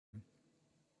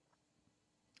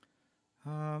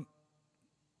Не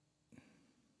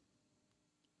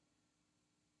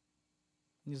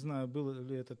знаю, был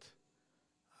ли этот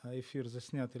эфир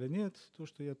заснят или нет, то,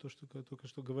 что я только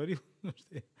что говорил, потому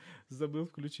что я забыл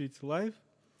включить лайв.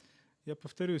 Я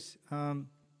повторюсь,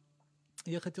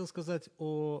 я хотел сказать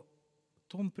о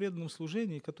том преданном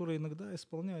служении, которое иногда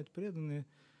исполняют преданные,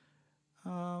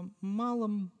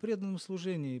 малом преданном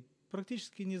служении,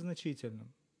 практически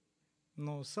незначительном.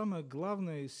 Но самое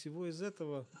главное из всего из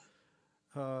этого,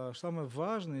 самое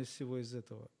важное из всего из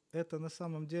этого, это на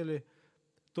самом деле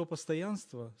то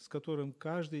постоянство, с которым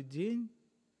каждый день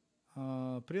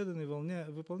преданный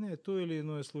выполняет то или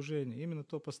иное служение, именно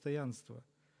то постоянство.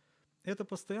 Это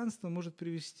постоянство может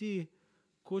привести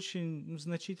к очень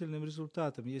значительным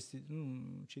результатам. Есть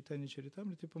Чайтанья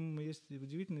Чаритамрите, по-моему, есть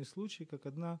удивительные случаи, как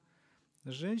одна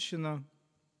женщина,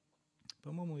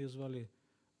 по-моему, ее звали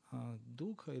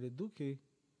Духа или Дуки,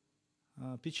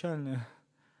 печальная,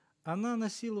 она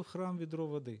носила в храм ведро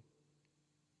воды.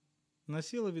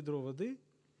 Носила ведро воды,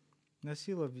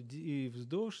 носила и в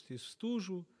дождь, и в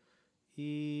стужу,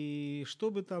 и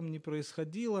что бы там ни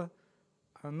происходило,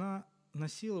 она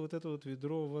носила вот это вот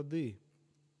ведро воды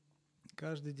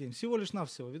каждый день. Всего лишь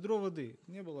навсего, ведро воды.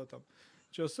 Не было там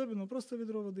ничего особенного, просто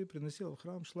ведро воды приносила в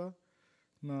храм, шла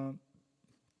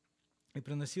и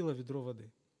приносила ведро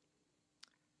воды.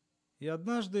 И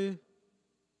однажды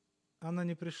она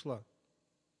не пришла.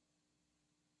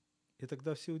 И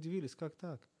тогда все удивились, как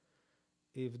так?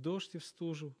 И в дождь, и в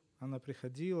стужу она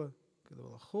приходила, когда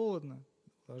было холодно,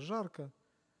 было жарко.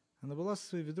 Она была со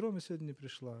своим ведром и сегодня не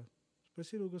пришла.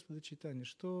 Спросили у Господа Чайтаньи,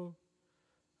 что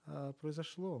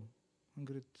произошло. Он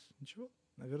говорит, ничего,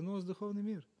 она вернулась в духовный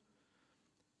мир.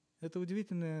 Это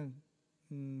удивительное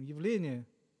явление,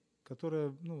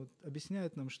 которое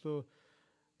объясняет нам, что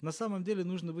на самом деле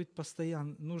нужно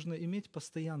иметь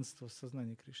постоянство в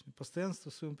сознании Кришны,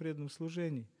 постоянство в своем преданном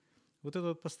служении. Вот это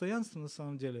вот постоянство, на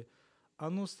самом деле,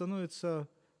 оно становится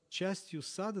частью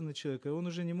садханы человека, и он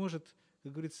уже не может,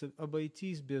 как говорится,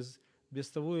 обойтись без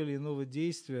того или иного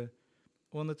действия.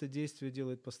 Он это действие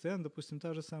делает постоянно. Допустим,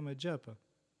 та же самая джапа.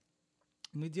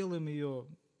 Мы делаем ее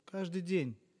каждый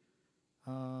день.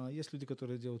 Есть люди,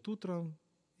 которые делают утром,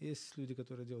 есть люди,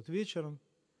 которые делают вечером.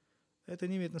 Это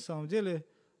не имеет на самом деле...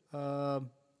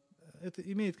 Это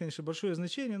имеет, конечно, большое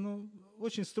значение, но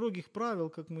очень строгих правил,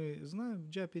 как мы знаем, в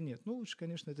джапе нет. Ну, лучше,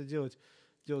 конечно, это делать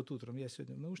утром. Я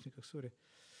сегодня в наушниках, сори,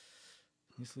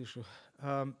 не слышу.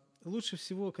 Лучше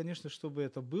всего, конечно, чтобы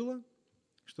это было,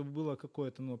 чтобы было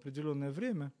какое-то определенное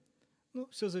время.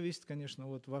 Все зависит, конечно,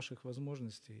 от ваших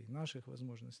возможностей, наших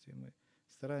возможностей. Мы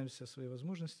стараемся свои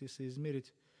возможности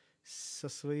соизмерить со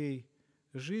своей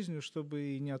жизнью, чтобы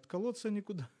и не отколоться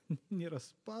никуда, не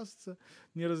распасться,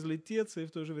 не разлететься, и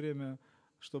в то же время,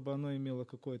 чтобы оно имело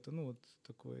какой-то,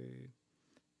 такой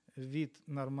вид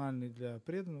нормальный для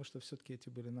преданного, что все-таки эти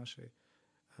были наши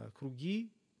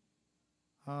круги.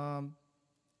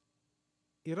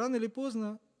 И рано или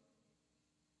поздно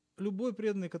любой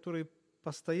преданный, который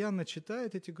постоянно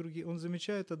читает эти круги, он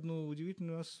замечает одну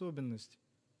удивительную особенность.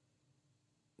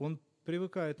 Он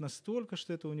привыкает настолько,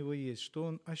 что это у него есть, что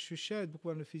он ощущает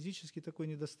буквально физически такой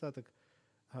недостаток.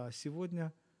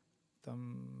 Сегодня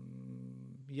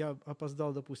я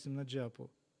опоздал, допустим, на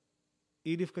джапу.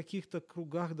 Или в каких-то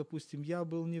кругах, допустим, я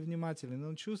был невнимательный. Но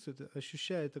он чувствует,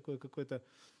 ощущает такое какое-то,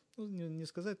 не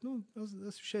сказать,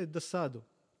 ощущает досаду.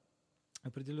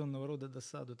 Определенного рода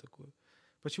досаду такую.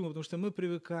 Почему? Потому что мы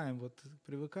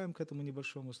привыкаем к этому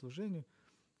небольшому служению,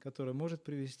 которое может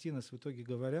привести нас, в итоге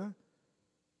говоря,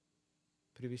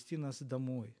 привести нас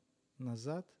домой,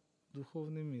 назад в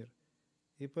духовный мир.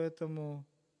 И поэтому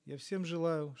я всем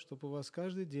желаю, чтобы у вас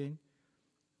каждый день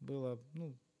было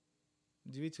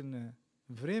удивительное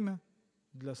время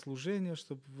для служения,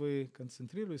 чтобы вы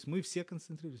концентрировались. Мы все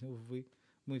концентрировались,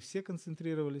 мы все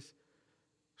концентрировались,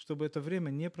 чтобы это время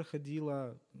не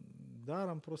проходило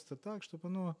даром просто так, чтобы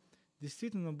оно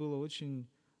действительно было очень,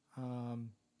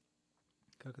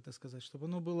 чтобы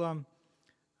оно было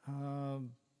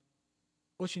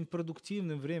очень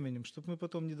продуктивным временем, чтобы мы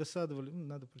потом не досадовали,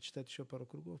 надо прочитать еще пару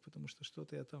кругов, потому что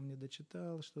что-то я там не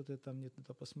дочитал, что-то я там не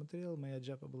туда посмотрел, моя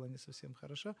джапа была не совсем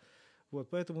хороша.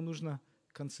 Поэтому нужно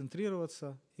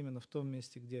концентрироваться именно в том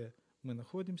месте, где мы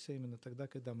находимся, именно тогда,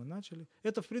 когда мы начали.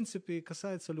 Это, в принципе,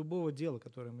 касается любого дела,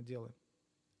 которое мы делаем.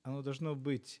 Оно должно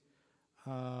быть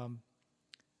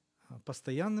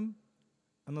постоянным,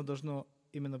 оно должно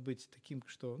именно быть таким,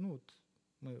 что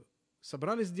мы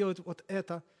собрались делать вот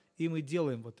это, и мы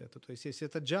делаем вот это. То есть, если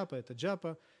это джапа,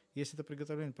 если это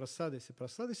приготовление прасады, если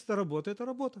это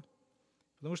работа.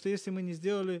 Потому что если мы не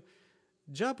сделали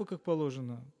джапу как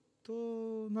положено,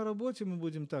 то на работе мы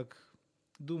будем так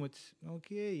думать,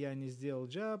 окей, я не сделал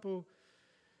джапу,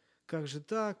 как же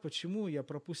так, почему, я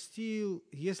пропустил.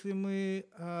 Если мы,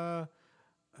 как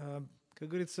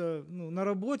говорится, на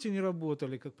работе не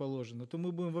работали, как положено, то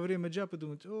мы будем во время джапы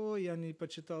думать, о, я не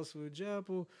почитал свою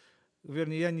джапу,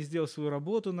 вернее, я не сделал свою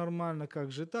работу нормально,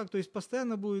 как же так. То есть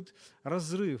постоянно будет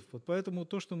разрыв. Вот поэтому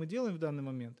то, что мы делаем в данный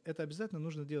момент, это обязательно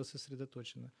нужно делать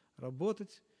сосредоточенно.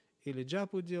 Работать, или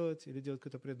джапу делать, или делать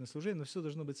какое-то преданное служение, но все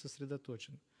должно быть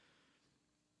сосредоточено.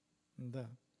 Да.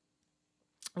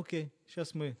 Окей,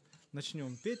 сейчас мы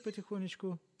начнем петь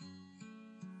потихонечку.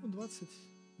 20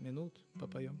 минут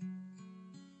попоем.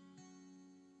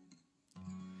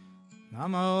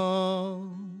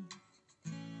 Намо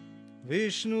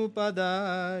Вишну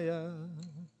Падая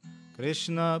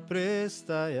Кришна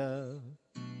Престая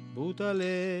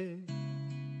Бутале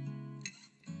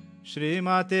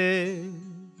Шримате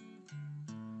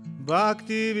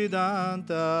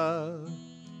Бхактивиданта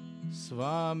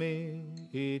Свами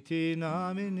Ити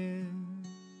Намине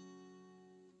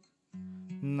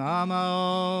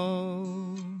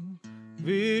Намо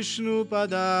Вишну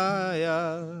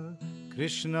Падая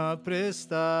Кришна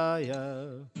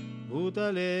Престая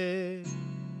Бутале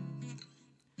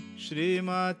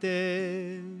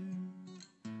Шримате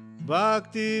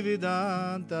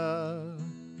Бхактивиданта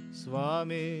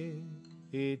Свами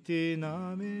Ити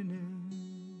Намине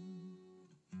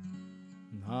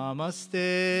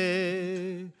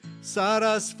Намасте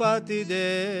Сарасвати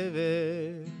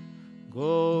Деве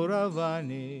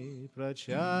Гауравани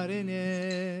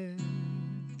Прачарине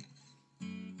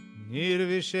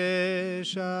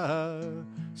Nirvishesha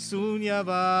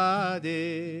Sunyavadi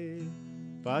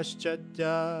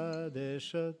Paschatya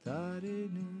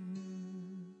Deshatarine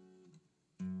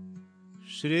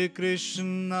Shri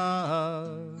Krishna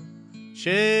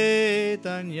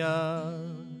Chaitanya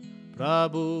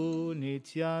Prabhu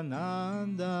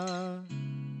Nityananda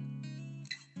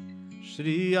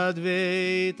Shri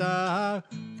Advaita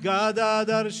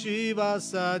Gadadhar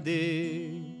Shivasadi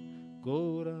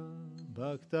Gaura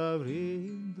Bhakta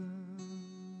Vrinda.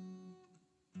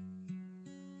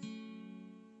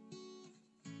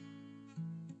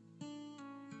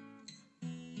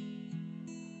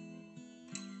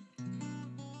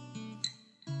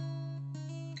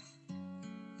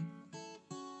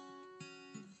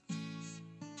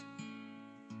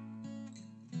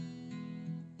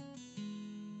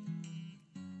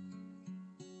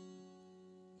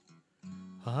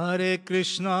 Hare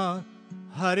Krishna,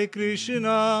 Hare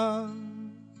Krishna,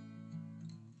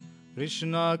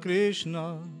 Krishna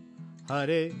Krishna,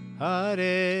 Hare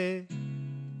Hare,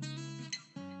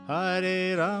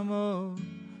 Hare Rama,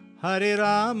 Hare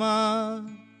Rama,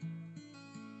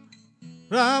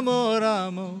 Rama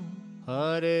Rama,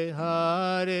 Hare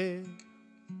Hare,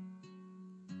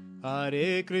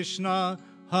 Hare Krishna,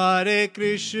 Hare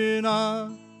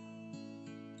Krishna,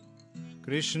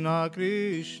 Krishna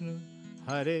Krishna,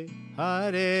 Hare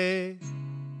Hare,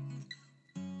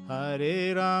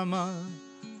 Hare Rama,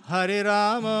 Hare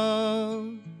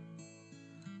Rama,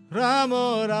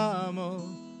 Rama Rama,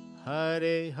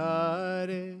 Hare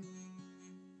Hare,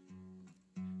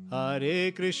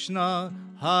 Hare Krishna,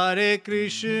 Hare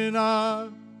Krishna,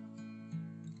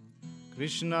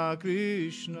 Krishna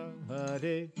Krishna,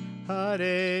 Hare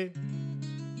Hare,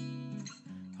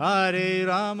 Hare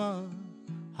Rama,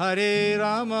 Hare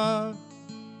Rama,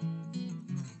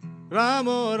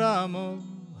 Rama Rama,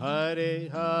 Hare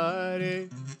Hare,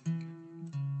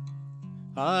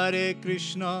 Hare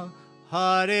Krishna,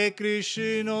 Hare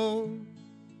Krishna,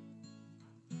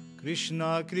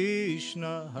 Krishna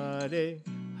Krishna, Hare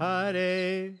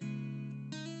Hare,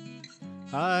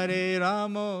 Hare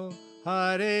Rama,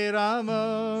 Hare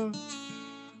Rama,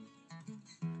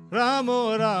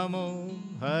 Rama Rama,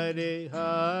 Hare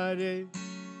Hare,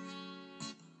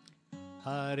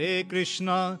 Hare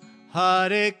Krishna,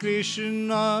 Hare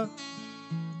Krishna,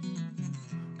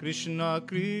 Krishna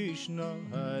Krishna,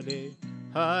 Hare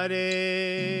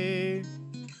Hare,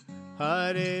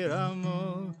 Hare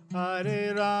Rama,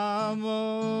 Hare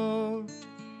Rama,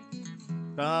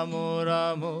 Rama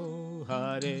Rama,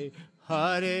 Hare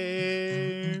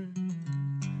Hare,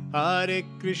 Hare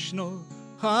Krishna,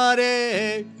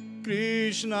 Hare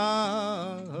Krishna,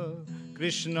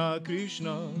 Krishna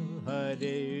Krishna,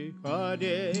 Hare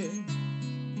Hare,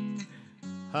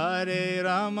 Hare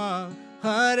Rama,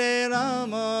 Hare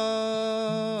Rama,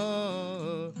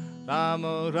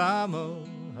 Rama Rama,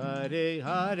 Hare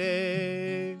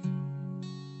Hare,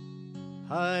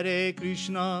 Hare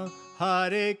Krishna,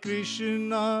 Hare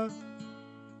Krishna,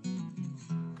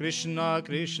 Krishna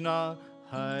Krishna,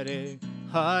 Hare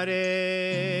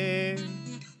Hare,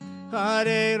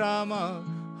 Hare Rama,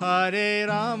 Hare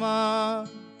Rama,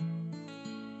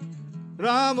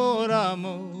 Ramo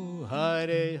Ramo,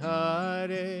 Hare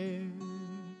Hare,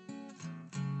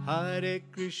 Hare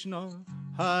Krishna,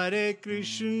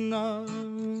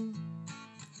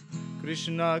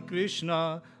 Krishna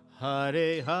Krishna,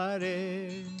 Hare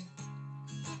Hare,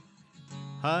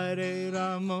 Hare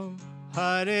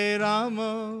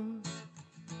Rama,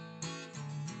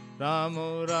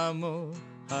 Ramo Ramo,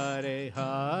 Hare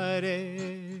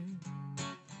Hare,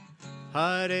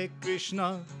 Hare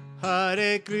Krishna,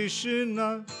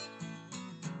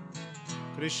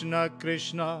 Krishna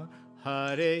Krishna,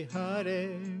 Hare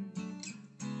Hare,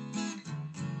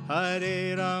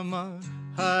 Hare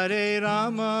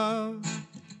Rama,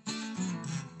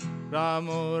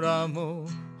 Ramo Ramo,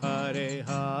 Hare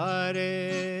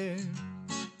Hare,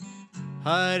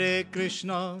 Hare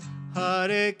Krishna,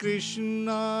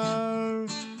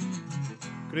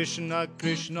 Krishna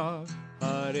Krishna,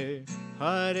 Hare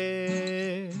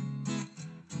Hare,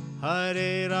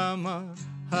 Hare Rama,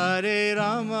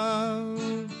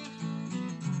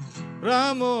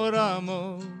 Ramo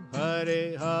Ramo,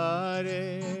 Hare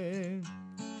Hare,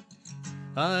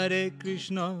 Hare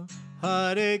Krishna,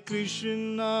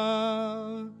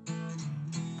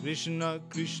 Krishna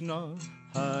Krishna,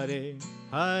 Hare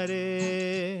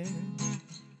Hare,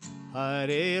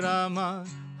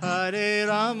 Hare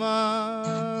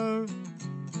Rama,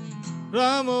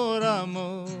 Ramo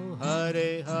Ramo,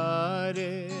 Hare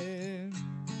Hare,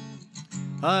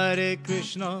 Hare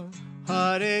Krishna,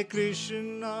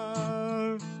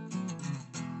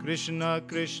 Krishna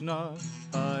Krishna,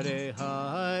 Hare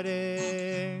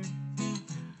Hare,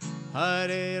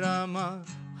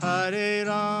 Hare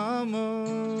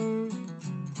Rama,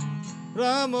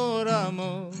 Ramo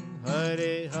Ramo,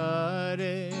 Hare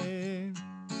Hare,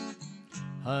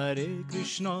 Hare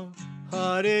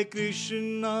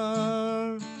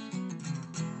Krishna,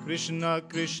 Krishna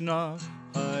Krishna,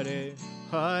 Hare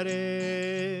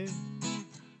Hare,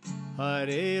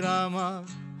 Hare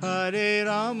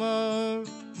Rama,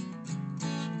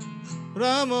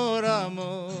 Ramo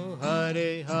Ramo,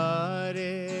 Hare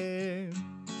Hare,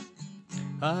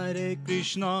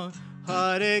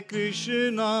 Hare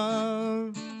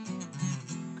Krishna,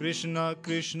 Krishna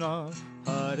Krishna,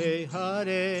 Hare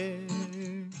Hare,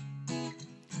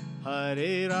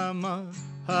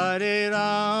 Hare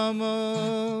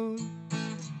Rama,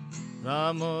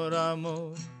 Ramo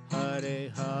Ramo,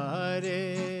 Hare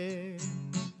Hare,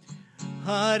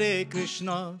 Hare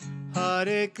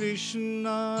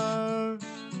Krishna,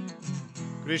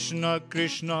 Krishna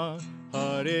Krishna,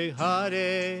 Hare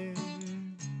Hare,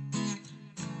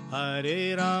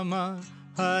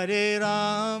 Hare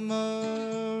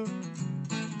Rama,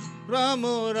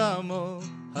 Ramo Ramo,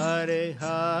 Hare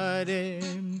Hare,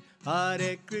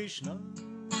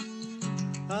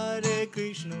 Hare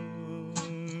Krishna,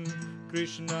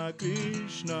 Krishna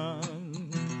Krishna,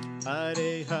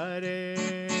 Hare Hare,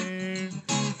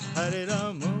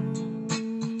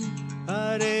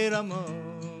 Hare Ramo,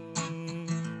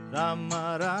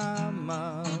 Rama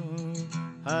Rama,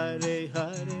 Hare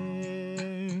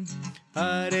Hare,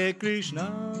 Hare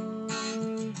Krishna,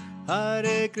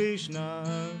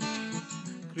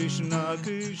 Krishna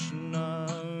Krishna,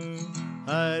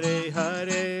 Hare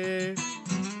Hare,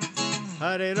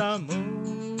 Hare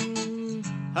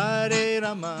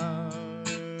Ramo,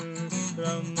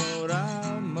 Ramo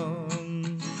Ramo,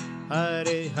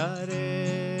 Hare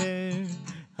Hare,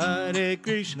 Hare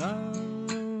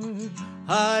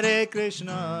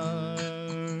Krishna,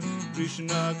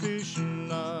 Krishna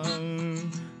Krishna,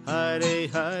 Hare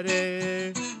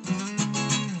Hare,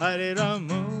 Hare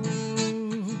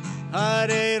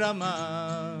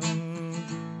Ramo,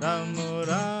 Ramo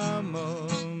Ramo,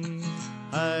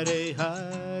 Hare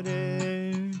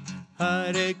Hare,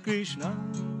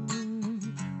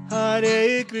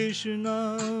 Hare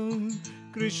Krishna,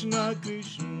 Krishna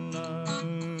Krishna,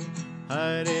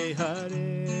 Hare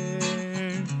Hare,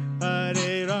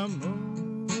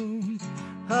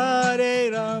 Hare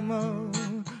Ramo,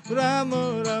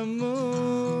 Ramo Ramo,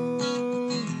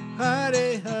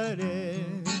 Hare Hare,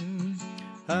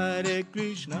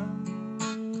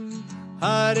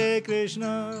 Hare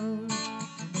Krishna,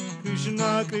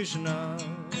 Krishna Krishna,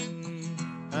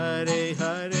 Hare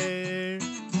Hare,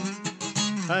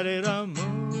 Hare Ramo,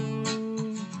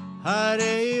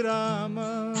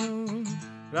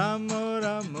 Ramo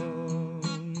Ramo,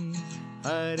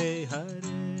 Hare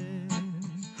Hare,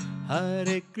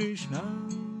 Hare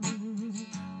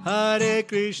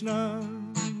Krishna,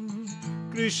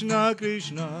 Krishna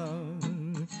Krishna,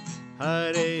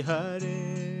 Hare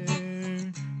Hare,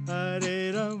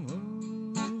 Hare Ramo,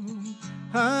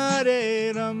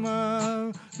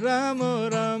 Ramo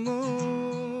Ramo,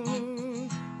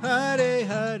 Hare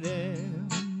Hare,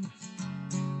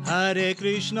 Hare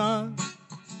Krishna,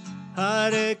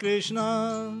 Hare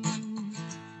Krishna,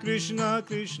 Krishna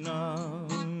Krishna,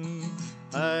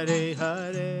 Hare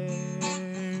Hare,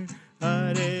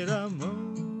 Hare Ramo,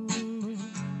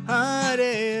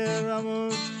 Hare Ramo,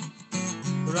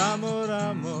 Ramo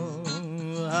Ramo,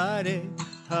 Hare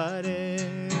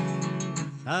Hare,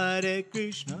 Hare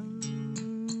Krishna,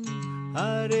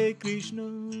 Hare Krishna,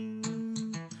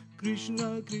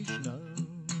 Krishna Krishna,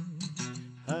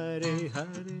 Hare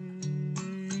Hare,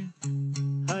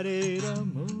 Hare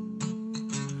Ramo,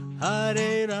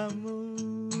 Hare Ramo,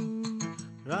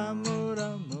 Ramo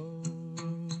Ramo,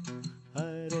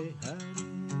 Hare Hare,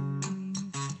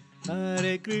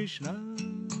 Hare Krishna,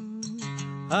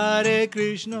 Hare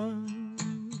Krishna,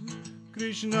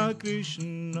 Krishna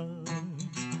Krishna,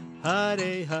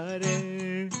 Hare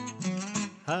Hare,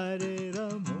 Hare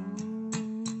Ramo,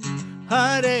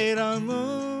 Hare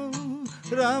Ramo,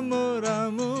 Ramo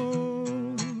Ramo,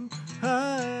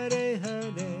 Hare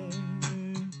Hare,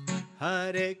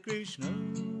 Hare Krishna,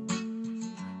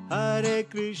 Hare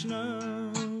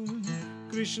Krishna,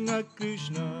 Krishna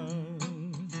Krishna,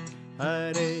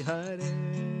 Hare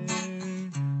Hare,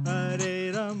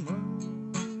 Hare Ramo,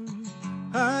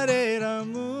 Hare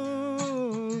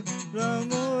Ramo,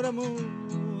 Ramo Ramo,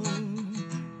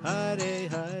 Hare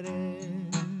Hare,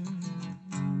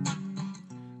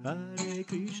 Hare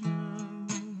Krishna,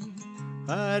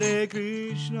 Hare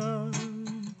Krishna,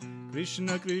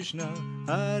 Krishna Krishna,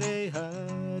 Hare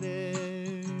Hare,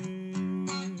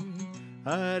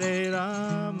 Hare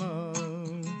Rama,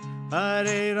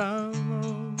 Hare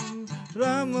Rama,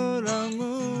 Rama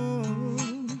Rama,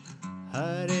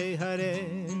 Hare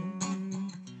Hare,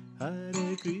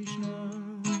 Hare Krishna,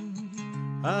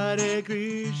 Hare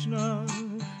Krishna,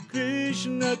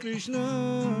 Krishna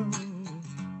Krishna,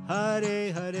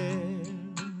 Hare Hare,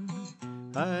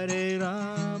 Hare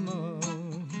Rama,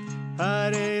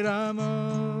 Hare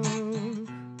Rama,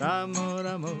 Rama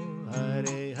Rama,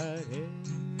 Hare Hare,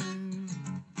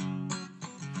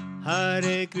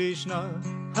 Hare Krishna,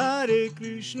 Hare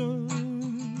Krishna,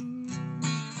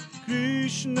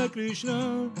 Krishna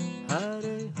Krishna,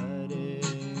 Hare Hare,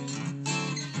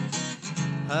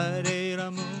 Hare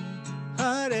Rama,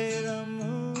 Hare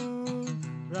Rama,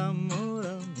 Rama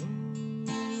Rama,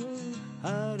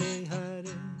 Hare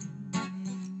Hare,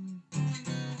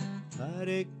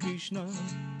 Hare Krishna,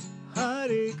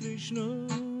 Hare Krishna,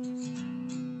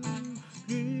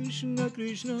 Krishna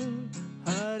Krishna,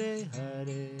 Hare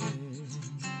Hare,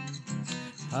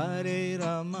 Hare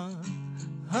Rama,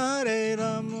 Hare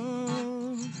Rama,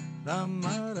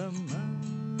 Rama Rama,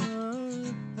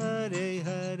 Hare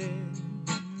Hare,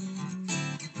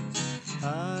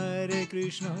 Hare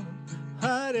Krishna,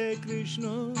 Hare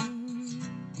Krishna,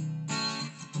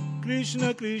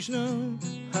 Krishna Krishna,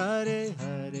 Hare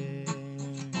Hare,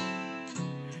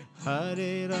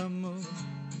 Hare Rama,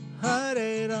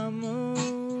 Hare Rama,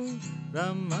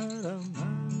 Rama Rama,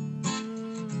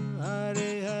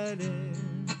 Hare Hare,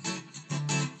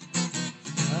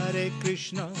 Hare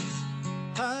Krishna,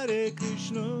 Hare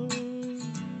Krishna,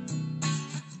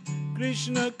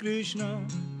 Krishna Krishna,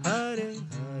 Hare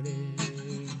Hare,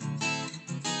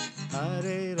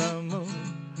 Hare Rama,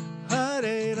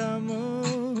 Hare Rama,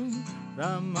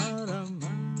 Rama Rama,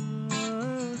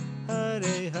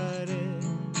 Hare Hare,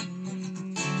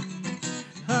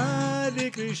 Hare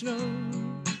Krishna,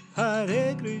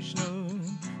 Hare Krishna,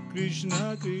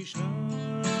 Krishna Krishna,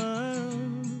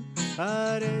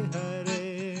 Hare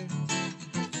Hare,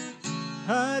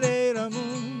 Hare Rama,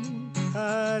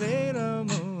 Hare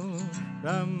Rama,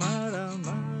 Rama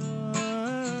Rama,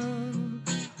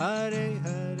 Hare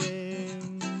Hare,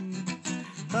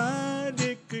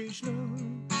 Hare Krishna,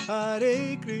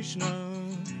 Hare Krishna,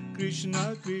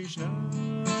 Krishna Krishna,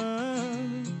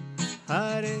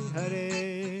 Hare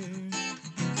Hare,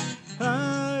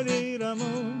 Hare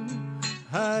Rama,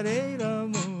 Hare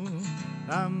Rama,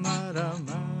 Rama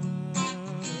Rama,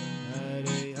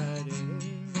 Hare Hare,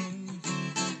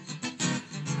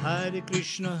 Hare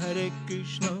Krishna,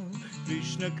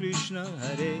 Krishna Krishna,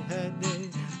 Hare Hare,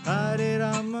 Hare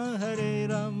Rama,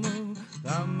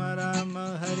 Rama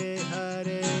Rama, Hare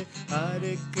Hare,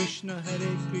 Hare Krishna,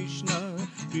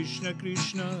 Krishna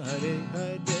Krishna, Hare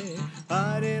Hare,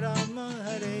 Hare Rama,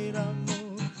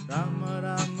 Rama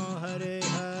Rama, Hare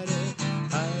Hare,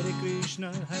 Hare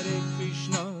Krishna,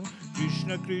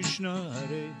 Krishna Krishna,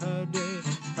 Hare Hare,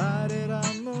 Hare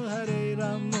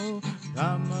Rama,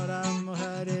 Rama Rama,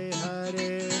 Hare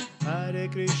Hare, Hare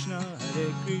Krishna,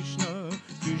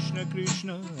 Krishna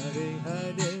Krishna, Hare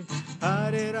Hare,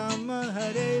 Hare Rama,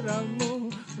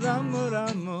 Rama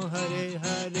Rama, Hare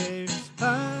Hare,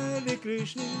 Hare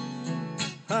Krishna,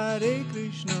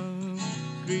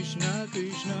 Krishna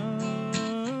Krishna,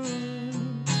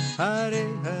 Hare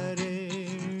Hare,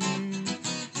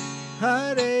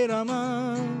 Hare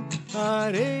Rama,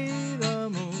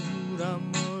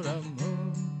 Rama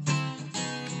Rama,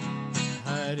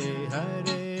 Hare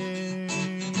Hare,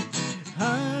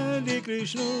 Hare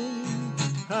Krishna,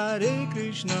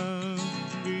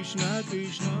 Krishna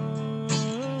Krishna,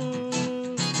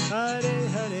 Hare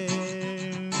Hare,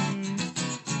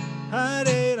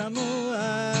 Hare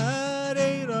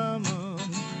Rama,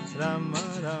 Rama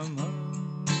Rama,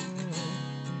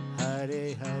 Hare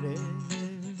Hare,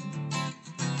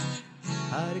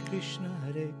 Hare Krishna,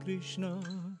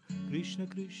 Krishna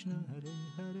Krishna, Hare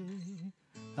Hare,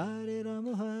 Hare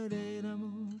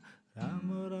Rama,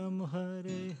 Rama Rama,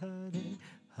 Hare Hare,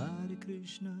 Hare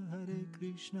Krishna,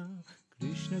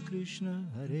 Krishna Krishna,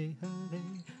 Hare Hare,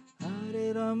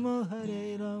 Hare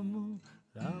Rama,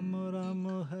 Rama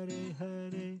Rama, Hare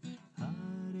Hare,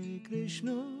 Hare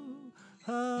Krishna,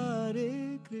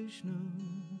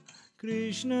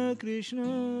 Krishna Krishna,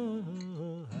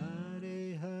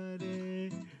 Hare Hare,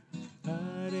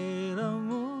 Hare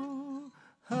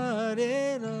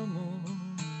Rama,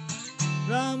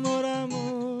 Rama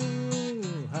Rama,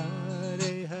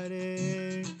 Hare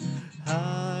Hare,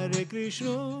 Hare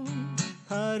Krishna,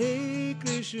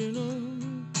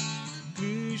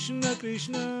 Krishna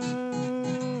Krishna,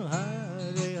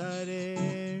 Hare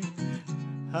Hare,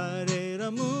 Hare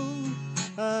Rama,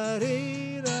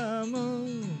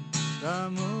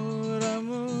 Rama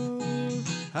Rama,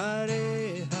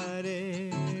 Hare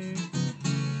Hare,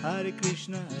 Hare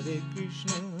Krishna,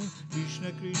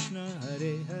 Krishna Krishna,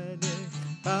 Hare Hare,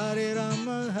 Hare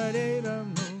Rama,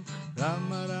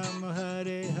 Rama Rama,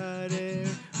 Hare Hare,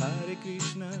 Hare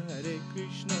Krishna,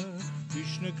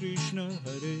 Krishna Krishna,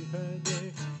 Hare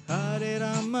Hare, Hare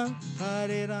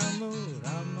Rama,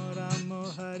 Rama Rama,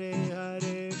 Hare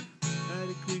Hare,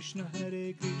 Hare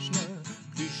Krishna,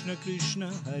 Krishna Krishna,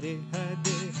 Hare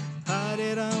Hare,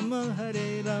 Hare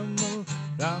Rama,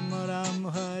 Rama Rama,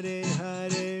 Hare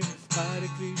Hare, Hare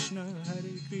Krishna,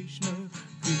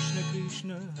 Krishna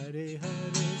Krishna, Hare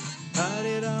Hare,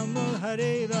 Hare Rama,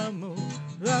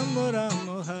 Rama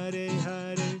Rama, Hare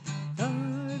Hare,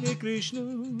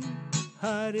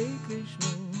 Hare Krishna,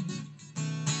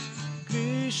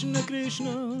 Krishna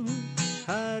Krishna,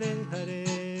 Hare Hare,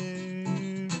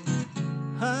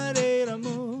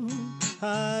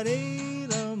 Hare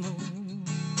Rama,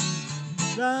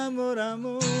 Rama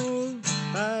Rama,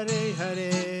 Hare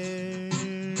Hare,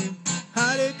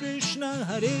 Hare Krishna,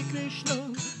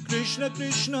 Krishna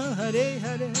Krishna, Hare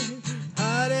Hare,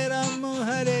 Hare Rama,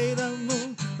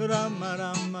 Rama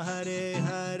Rama, Hare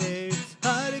Hare,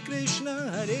 Hare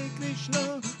Krishna,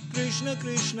 Krishna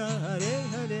Krishna, Hare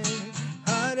Hare,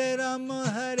 Hare Rama,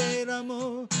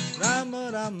 Rama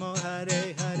Rama,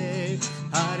 Hare Hare,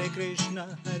 Hare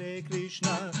Krishna,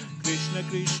 Krishna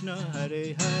Krishna,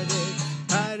 Hare Hare,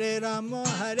 Hare Rama,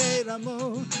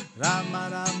 Rama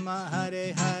Rama,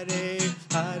 Hare Hare,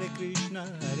 Hare Krishna,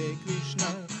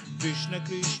 Krishna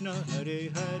Krishna, Hare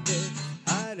Hare,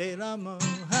 Hare Rama,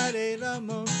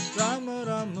 Rama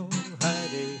Rama,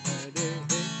 Hare Hare.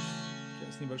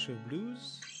 Сейчас небольшой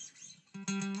блюз.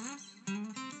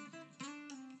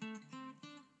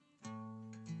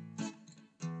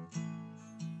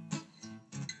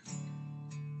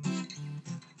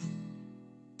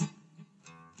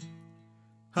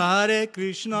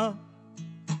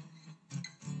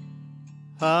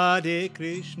 Hare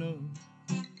Krishna,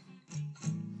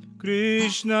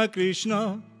 Krishna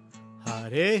Krishna,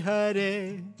 Hare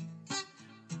Hare,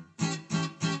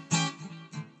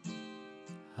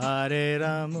 Hare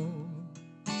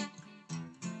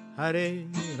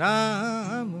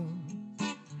Rama,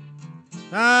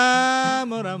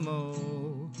 Rama Rama,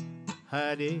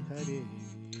 Hare Hare,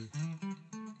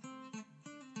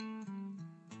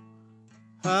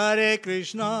 Hare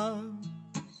Krishna,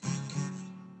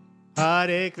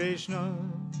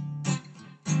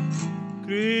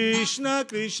 Krishna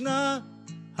Krishna,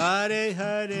 Hare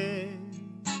Hare,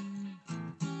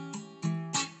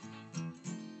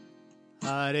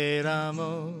 Hare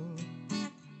Rama,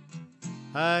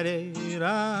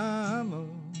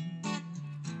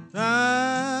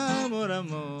 Rama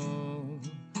Rama,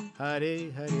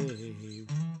 Hare Hare,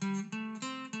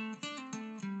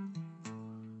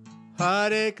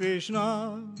 Hare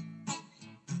Krishna,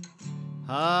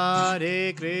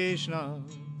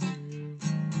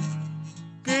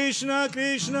 Krishna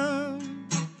Krishna,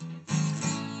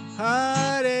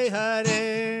 Hare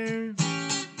Hare,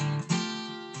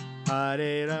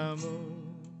 Hare Rama,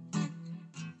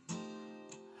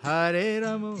 Hare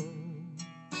Rama,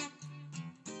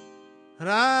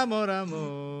 Rama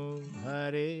Rama,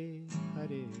 Hare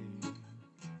Hare.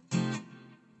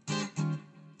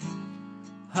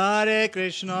 Hare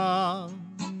Krishna,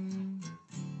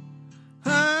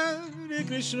 Hare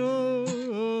Krishna,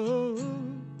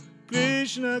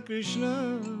 Krishna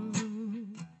Krishna,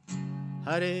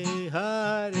 Hare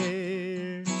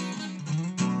Hare,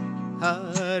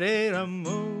 Hare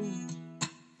Rama,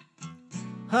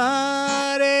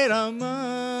 Hare Rama,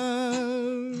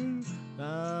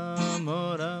 Rama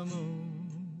Rama,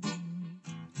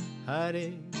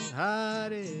 Hare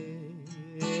Hare,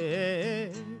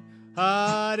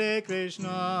 Hare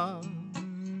Krishna,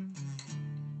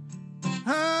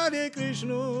 Hare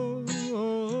Krishna,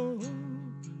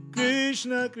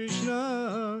 Krishna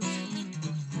Krishna,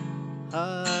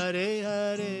 Hare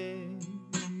Hare,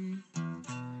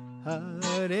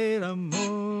 Hare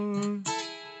Rama,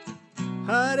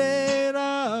 Hare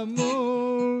Rama,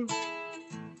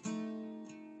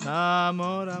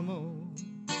 Rama Rama,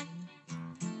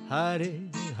 Hare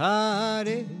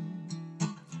Hare,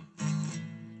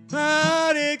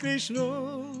 Hare Krishna,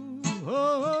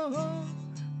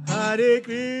 Hare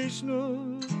Krishna,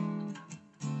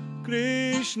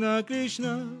 Krishna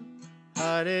Krishna,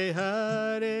 Hare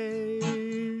Hare,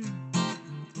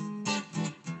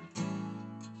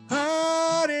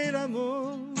 Hare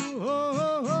Rama,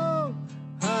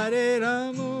 Hare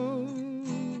Rama,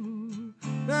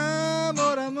 Rama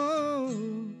Rama,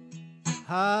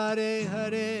 Hare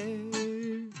Hare,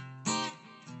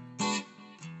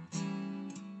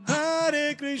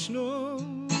 Hare Krishna,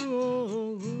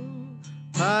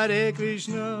 Hare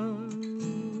Krishna,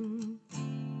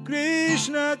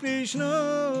 Krishna Krishna,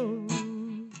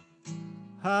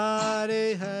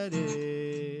 Hare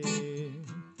Hare,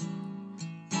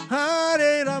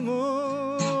 Hare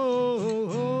Rama,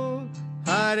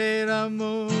 Hare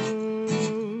Rama,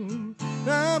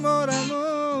 Rama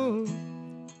Rama,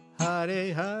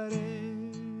 Hare Hare,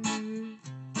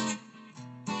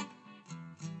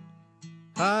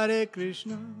 Hare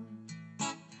Krishna,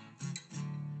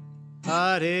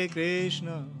 Hare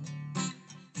Krishna,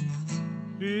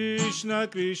 Krishna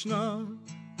Krishna,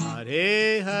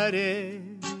 Hare Hare,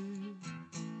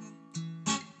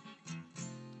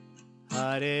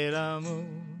 Hare Rama,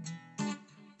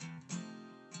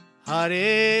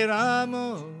 Hare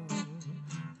Rama,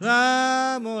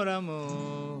 Rama Rama,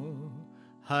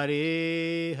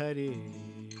 Hare Hare.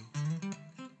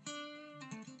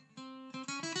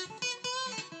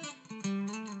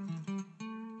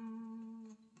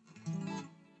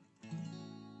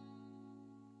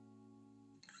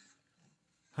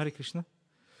 Харе Кришна.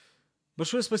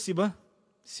 Большое спасибо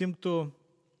всем, кто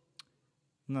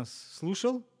нас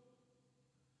слушал,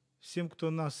 всем, кто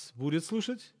нас будет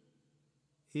слушать.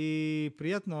 И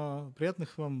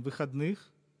приятных вам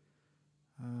выходных,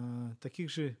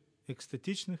 таких же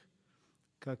экстатичных,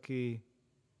 как и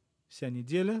вся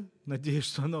неделя. Надеюсь,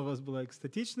 что она у вас была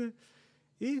экстатичная.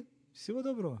 И всего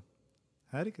доброго.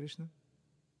 Харе Кришна.